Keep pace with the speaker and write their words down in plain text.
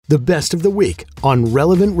the best of the week on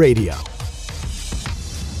Relevant Radio.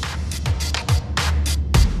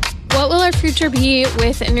 What will our future be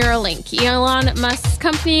with Neuralink? Elon Musk's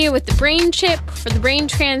company with the brain chip for the brain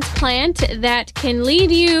transplant that can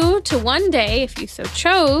lead you to one day, if you so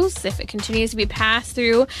chose, if it continues to be passed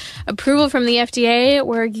through approval from the FDA,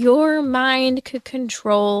 where your mind could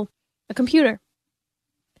control a computer.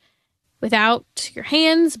 Without your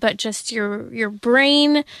hands, but just your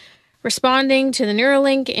brain responding to the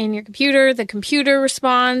Neuralink in your computer. The computer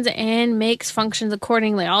responds and makes functions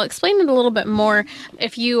accordingly. I'll explain it a little bit more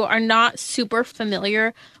if you are not super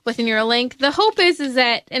familiar with Neuralink. The hope is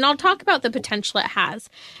that, and I'll talk about the potential it has.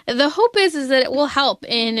 The hope is that it will help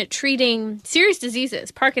in treating serious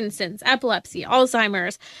diseases, Parkinson's, epilepsy,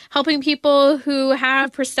 Alzheimer's, helping people who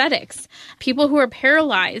have prosthetics, people who are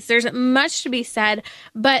paralyzed. There's much to be said,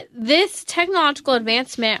 but this technological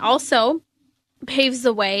advancement also paves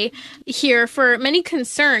the way here for many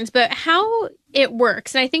concerns, but how it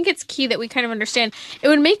works, and I think it's key that we kind of understand, it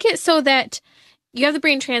would make it so that you have the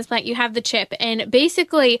brain transplant, you have the chip, and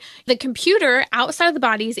basically the computer outside of the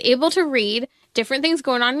body is able to read different things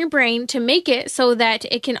going on in your brain to make it so that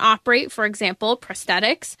it can operate, for example,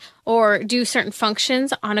 prosthetics or do certain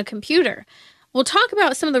functions on a computer. We'll talk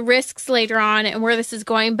about some of the risks later on and where this is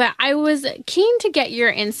going, but I was keen to get your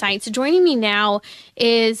insights. Joining me now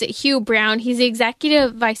is Hugh Brown. He's the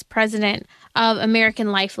Executive Vice President of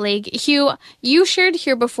American Life League. Hugh, you shared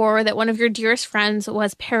here before that one of your dearest friends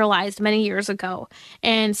was paralyzed many years ago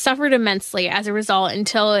and suffered immensely as a result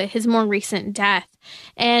until his more recent death.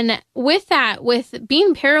 And with that, with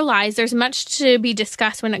being paralyzed, there's much to be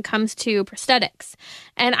discussed when it comes to prosthetics.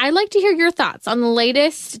 And I'd like to hear your thoughts on the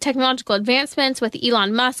latest technological advancements with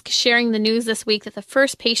Elon Musk sharing the news this week that the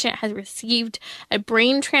first patient has received a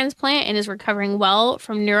brain transplant and is recovering well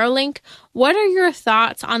from Neuralink. What are your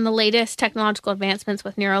thoughts on the latest technological advancements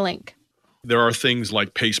with Neuralink? There are things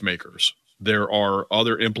like pacemakers. There are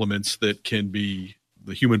other implements that the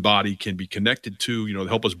human body can be connected to, to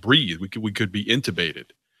help us breathe. We could be intubated,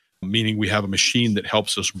 meaning we have a machine that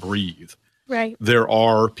helps us breathe. Right. There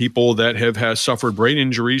are people that have suffered brain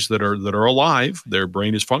injuries that are alive. Their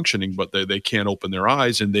brain is functioning, but they can't open their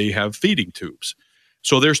eyes, and they have feeding tubes.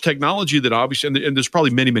 So there's technology that obviously, and there's probably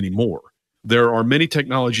many, many more. There are many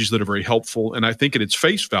technologies that are very helpful, and I think at its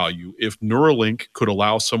face value, if Neuralink could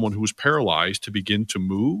allow someone who is paralyzed to begin to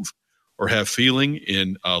move or have feeling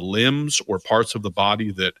in limbs or parts of the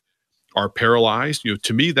body that are paralyzed,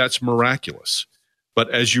 to me, that's miraculous. But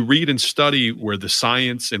as you read and study where the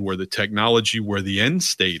science and where the technology, where the end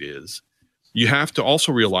state is, you have to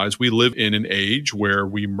also realize we live in an age where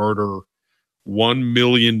we murder 1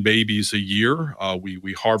 million babies a year.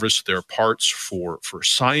 We harvest their parts for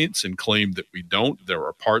science and claim that we don't. There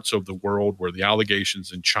are parts of the world where the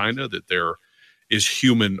allegations in China that there is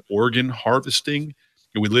human organ harvesting.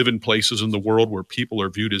 And we live in places in the world where people are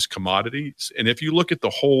viewed as commodities. And if you look at the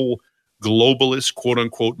whole globalist, quote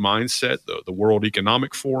unquote, mindset, the World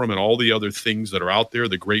Economic Forum and all the other things that are out there,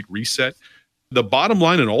 the Great Reset, the bottom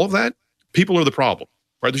line in all of that, people are the problem,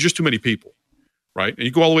 right? There's just too many people, right? And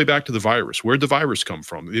you go all the way back to the virus. Where'd the virus come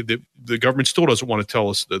from? The government still doesn't want to tell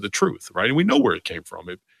us the truth, right? And we know where it came from.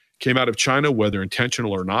 It came out of China, whether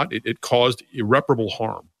intentional or not. It caused irreparable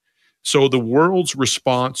harm. So the world's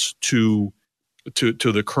response to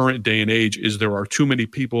the current day and age is there are too many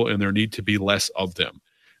people and there need to be less of them.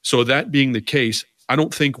 So that being the case, I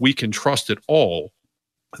don't think we can trust at all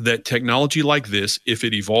that technology like this, if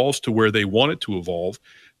it evolves to where they want it to evolve,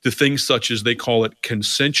 to things such as they call it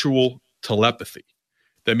consensual telepathy.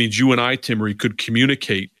 That means you and I, Timmerie, could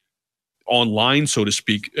communicate online, so to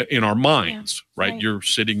speak, in our minds, right? You're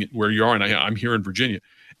sitting where you are and I'm here in Virginia.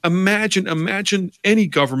 Imagine any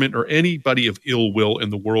government or anybody of ill will in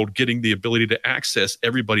the world getting the ability to access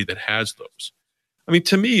everybody that has those. I mean,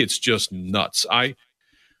 to me, it's just nuts.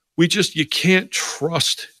 You can't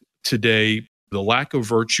trust today. The lack of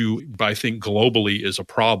virtue, I think globally, is a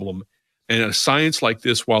problem. And a science like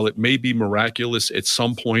this, while it may be miraculous at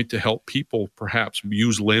some point to help people perhaps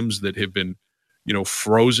use limbs that have been,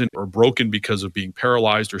 frozen or broken because of being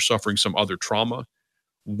paralyzed or suffering some other trauma,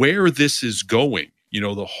 where this is going,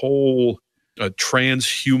 the whole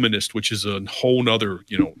transhumanist, which is a whole nother,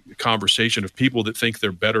 conversation of people that think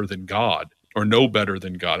they're better than God or know better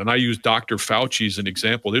than God. And I use Dr. Fauci as an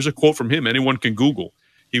example. There's a quote from him. Anyone can Google.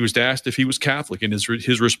 He was asked if he was Catholic, and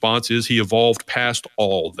his response is he evolved past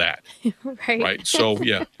all that. Right. So,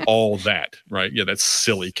 yeah, all that. Right. Yeah, that's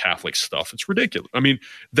silly Catholic stuff. It's ridiculous. I mean,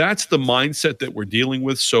 that's the mindset that we're dealing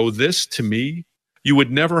with. So this, to me, you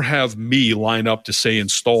would never have me line up to say,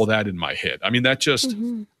 install that in my head. I mean, that just,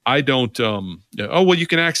 I don't, well, you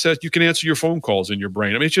can answer your phone calls in your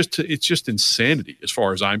brain. I mean, it's just insanity as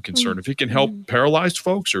far as I'm concerned. If it can help paralyzed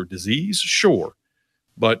folks or disease, sure.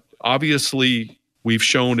 But obviously we've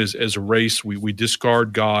shown as a race, we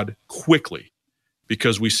discard God quickly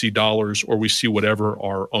because we see dollars or we see whatever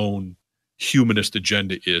our own humanist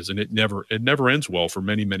agenda is. And it never ends well for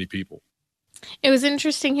many, many people. It was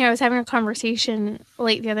interesting here. I was having a conversation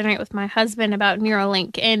late the other night with my husband about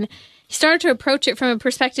Neuralink, and he started to approach it from a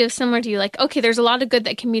perspective similar to you, like, okay, there's a lot of good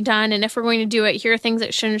that can be done, and if we're going to do it, here are things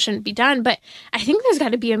that shouldn't be done. But I think there's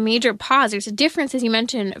got to be a major pause. There's a difference, as you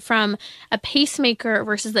mentioned, from a pacemaker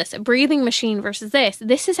versus this, a breathing machine versus this.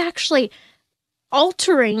 This is actually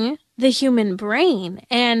altering the human brain,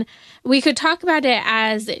 and we could talk about it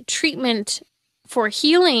as treatment for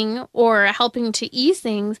healing or helping to ease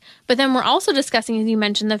things. But then we're also discussing, as you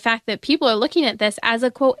mentioned, the fact that people are looking at this as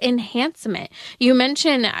a, quote, enhancement. You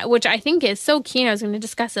mentioned, which I think is so key, and I was going to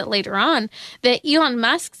discuss it later on, that Elon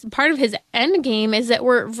Musk's part of his end game is that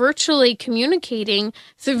we're virtually communicating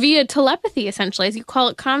via telepathy, essentially, as you call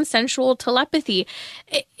it, consensual telepathy.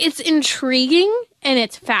 It's intriguing and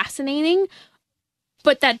it's fascinating,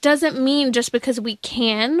 but that doesn't mean just because we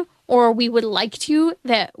can or we would like to,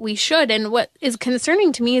 that we should. And what is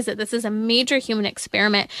concerning to me is that this is a major human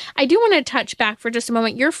experiment. I do want to touch back for just a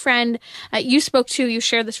moment. Your friend you spoke to, you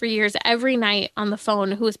shared this for years, every night on the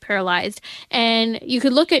phone, who is paralyzed. And you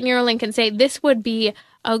could look at Neuralink and say, this would be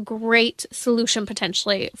a great solution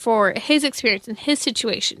potentially for his experience and his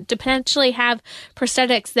situation, to potentially have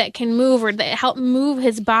prosthetics that can move or that help move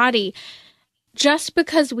his body. Just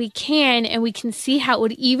because we can, and we can see how it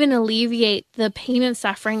would even alleviate the pain and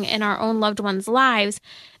suffering in our own loved ones' lives,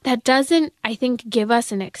 that doesn't, I think, give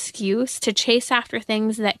us an excuse to chase after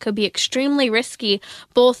things that could be extremely risky,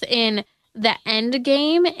 both in the end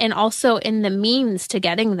game and also in the means to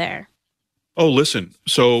getting there. Oh, listen.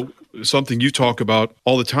 So something you talk about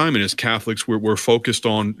all the time, and as Catholics, we're focused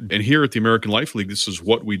on, and here at the American Life League, this is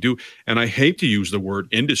what we do. And I hate to use the word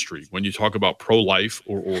industry when you talk about pro-life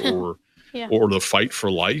or yeah, or the fight for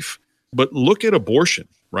life. But look at abortion,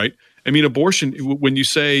 right? I mean, abortion, when you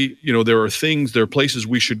say, there are places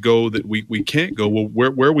we should go that we can't go. Well,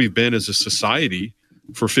 where we've been as a society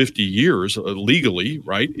for 50 years legally,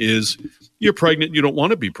 right, is you're pregnant, you don't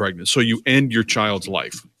want to be pregnant, so you end your child's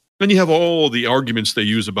life. And you have all the arguments they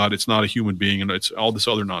use about it's not a human being and it's all this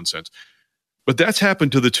other nonsense. But that's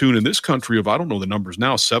happened to the tune in this country of, I don't know the numbers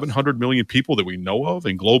now, 700 million people that we know of,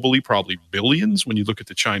 and globally probably billions when you look at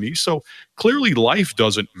the Chinese. So clearly life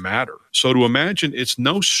doesn't matter. So to imagine, it's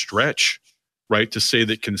no stretch, right, to say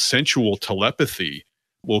that consensual telepathy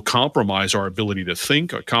will compromise our ability to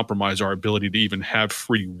think, or compromise our ability to even have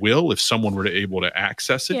free will if someone were to able to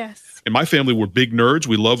access it. Yes. In my family, we're big nerds.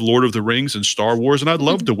 We love Lord of the Rings and Star Wars, and I'd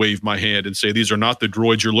love to wave my hand and say, these are not the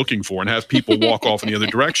droids you're looking for, and have people walk off in the other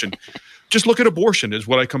direction. Just look at abortion is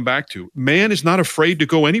what I come back to. Man is not afraid to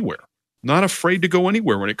go anywhere, not afraid to go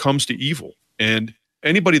anywhere when it comes to evil. And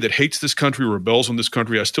anybody that hates this country, rebels on this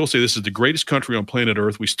country, I still say this is the greatest country on planet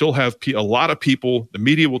Earth. We still have a lot of people, the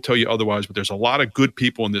media will tell you otherwise, but there's a lot of good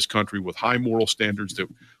people in this country with high moral standards that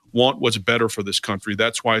want what's better for this country.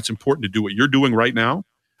 That's why it's important to do what you're doing right now.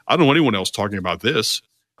 I don't know anyone else talking about this.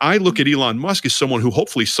 I look at Elon Musk as someone who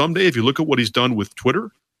hopefully someday, if you look at what he's done with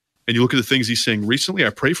Twitter, and you look at the things he's saying recently,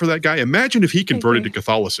 I pray for that guy. Imagine if he converted to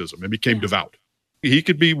Catholicism and became devout. He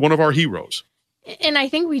could be one of our heroes. And I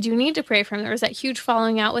think we do need to pray for him. There was that huge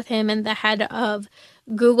falling out with him and the head of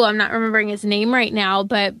Google. I'm not remembering his name right now,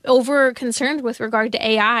 but over concerned with regard to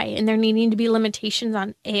AI and there needing to be limitations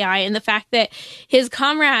on AI, and the fact that his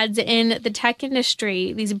comrades in the tech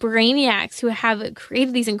industry, these brainiacs who have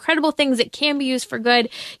created these incredible things that can be used for good,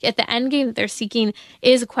 yet the end game that they're seeking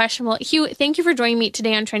is questionable. Hugh, thank you for joining me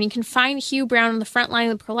today on Trend. You can find Hugh Brown on the front line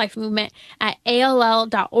of the pro-life movement at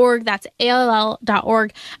ALL.org. That's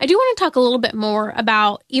ALL.org. I do want to talk a little bit more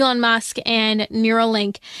about Elon Musk and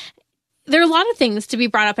Neuralink. There are a lot of things to be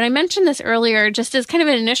brought up, and I mentioned this earlier just as kind of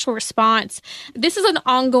an initial response. This is an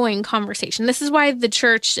ongoing conversation. This is why the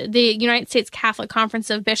church, the United States Catholic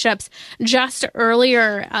Conference of Bishops, just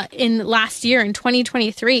earlier in last year, in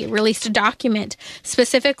 2023, released a document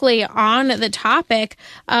specifically on the topic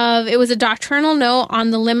of, it was a doctrinal note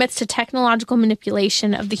on the limits to technological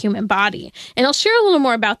manipulation of the human body. And I'll share a little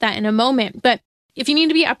more about that in a moment, but if you need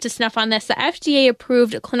to be up to snuff on this, the FDA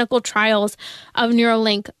approved clinical trials of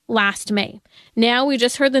Neuralink last May. Now, we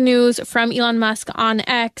just heard the news from Elon Musk on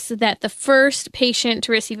X that the first patient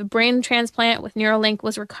to receive a brain transplant with Neuralink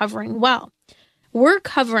was recovering well. We're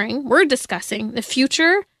discussing the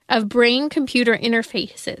future of brain-computer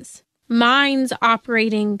interfaces. minds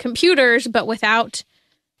operating computers, but without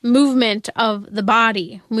movement of the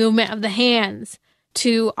body, movement of the hands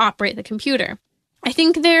to operate the computer. I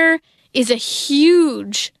think there is a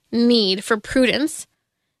huge need for prudence.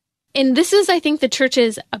 And this is, I think, the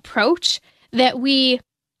church's approach, that we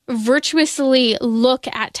virtuously look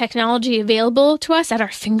at technology available to us at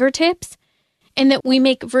our fingertips, and that we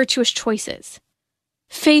make virtuous choices,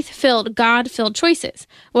 faith-filled, God-filled choices,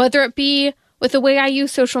 whether it be with the way I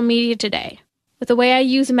use social media today, with the way I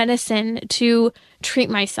use medicine to treat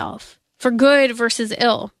myself, for good versus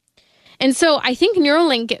ill. And so I think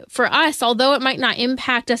Neuralink for us, although it might not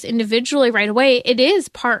impact us individually right away, it is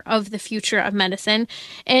part of the future of medicine.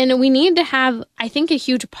 And we need to have, I think, a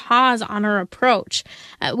huge pause on our approach.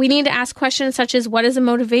 We need to ask questions such as, what is the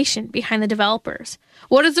motivation behind the developers?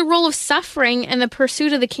 What is the role of suffering and the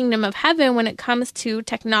pursuit of the kingdom of heaven when it comes to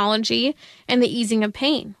technology and the easing of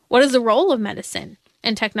pain? What is the role of medicine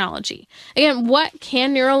and technology? Again, what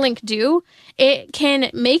can Neuralink do? It can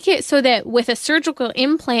make it so that with a surgical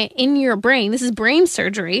implant in your brain, this is brain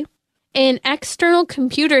surgery, an external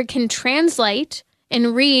computer can translate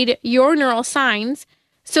and read your neural signs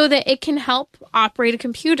so that it can help operate a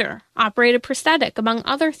computer, operate a prosthetic, among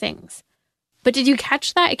other things. But did you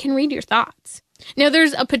catch that? It can read your thoughts. Now,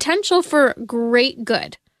 there's a potential for great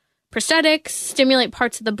good. Prosthetics stimulate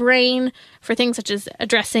parts of the brain for things such as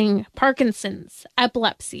addressing Parkinson's,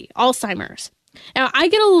 epilepsy, Alzheimer's. Now, I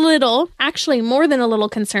get a little, actually more than a little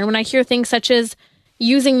concerned when I hear things such as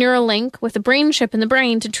using Neuralink with a brain chip in the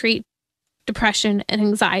brain to treat depression and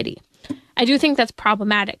anxiety. I do think that's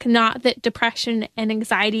problematic. Not that depression and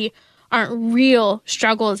anxiety aren't real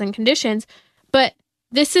struggles and conditions, but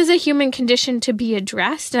this is a human condition to be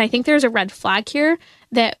addressed. And I think there's a red flag here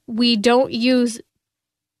that we don't use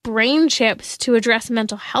brain chips to address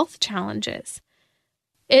mental health challenges.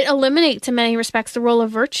 It eliminates, in many respects, the role of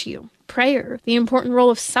virtue, prayer, the important role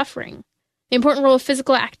of suffering, the important role of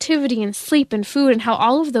physical activity and sleep and food, and how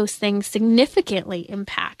all of those things significantly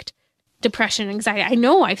impact depression and anxiety. I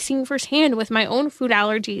know I've seen firsthand with my own food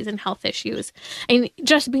allergies and health issues. And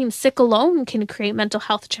just being sick alone can create mental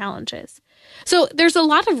health challenges. So there's a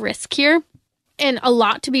lot of risk here and a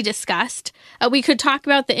lot to be discussed. We could talk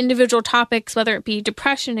about the individual topics, whether it be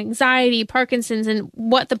depression, anxiety, Parkinson's, and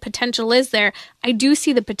what the potential is there. I do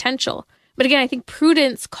see the potential. But again, I think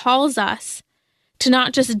prudence calls us to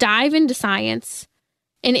not just dive into science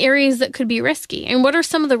in areas that could be risky. And what are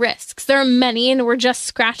some of the risks? There are many, and we're just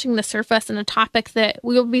scratching the surface in a topic that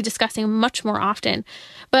we will be discussing much more often.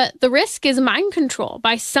 But the risk is mind control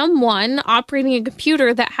by someone operating a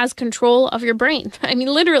computer that has control of your brain. I mean,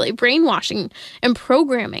 literally brainwashing and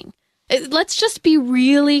programming. Let's just be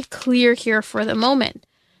really clear here for the moment.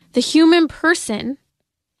 The human person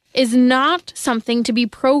is not something to be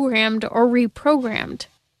programmed or reprogrammed.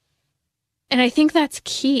 And I think that's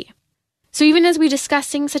key. So even as we discuss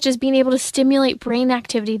things such as being able to stimulate brain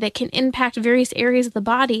activity that can impact various areas of the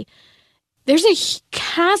body, there's a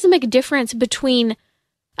cosmic difference between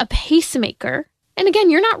a pacemaker. And again,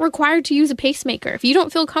 you're not required to use a pacemaker. If you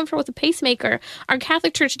don't feel comfortable with a pacemaker, our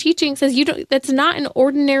Catholic Church teaching says that's not an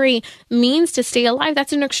ordinary means to stay alive.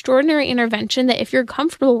 That's an extraordinary intervention that if you're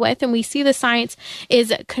comfortable with, and we see the science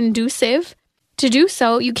is conducive to do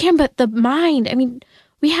so, you can. But the mind, I mean,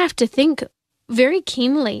 we have to think very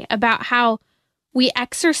keenly about how we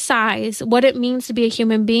exercise what it means to be a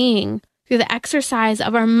human being through the exercise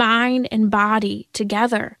of our mind and body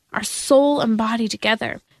together, our soul and body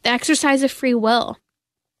together, the exercise of free will,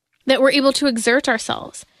 that we're able to exert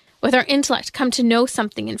ourselves with our intellect, come to know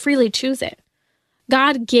something and freely choose it.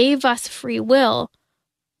 God gave us free will.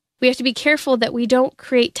 We have to be careful that we don't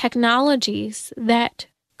create technologies that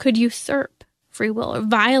could usurp free will or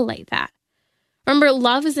violate that. Remember,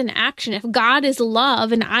 love is an action. If God is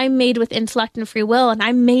love and I'm made with intellect and free will and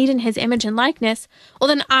I'm made in his image and likeness, well,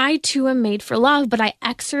 then I too am made for love, but I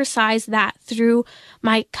exercise that through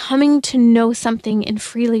my coming to know something and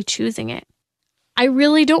freely choosing it. I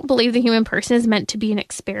really don't believe the human person is meant to be an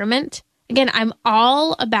experiment. Again, I'm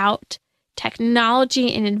all about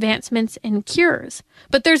technology and advancements and cures.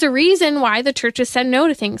 But there's a reason why the church has said no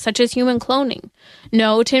to things such as human cloning,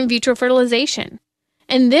 no to in vitro fertilization.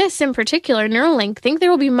 And this in particular, Neuralink, I think there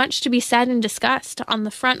will be much to be said and discussed on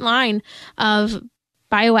the front line of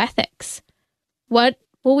bioethics. What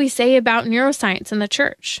will we say about neuroscience in the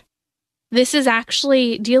church? This is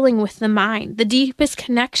actually dealing with the mind, the deepest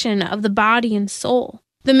connection of the body and soul.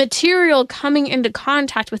 The material coming into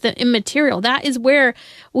contact with the immaterial. That is where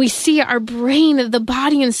we see our brain, the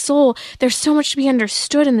body and soul. There's so much to be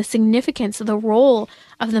understood in the significance of the role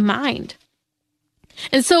of the mind.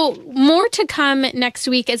 And so more to come next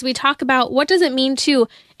week as we talk about what does it mean to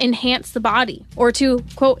enhance the body or to,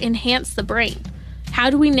 quote, enhance the brain? How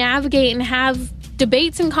do we navigate and have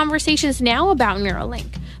debates and conversations now about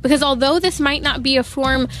Neuralink? Because although this might not be a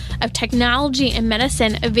form of technology and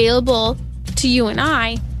medicine available to you and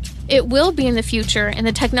I, it will be in the future, and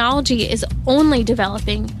the technology is only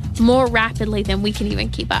developing more rapidly than we can even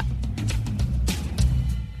keep up.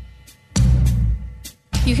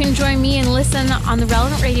 You can join me and listen on the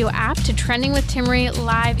Relevant Radio app to Trending with Timmerie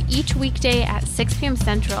live each weekday at 6 p.m.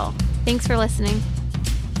 Central. Thanks for listening.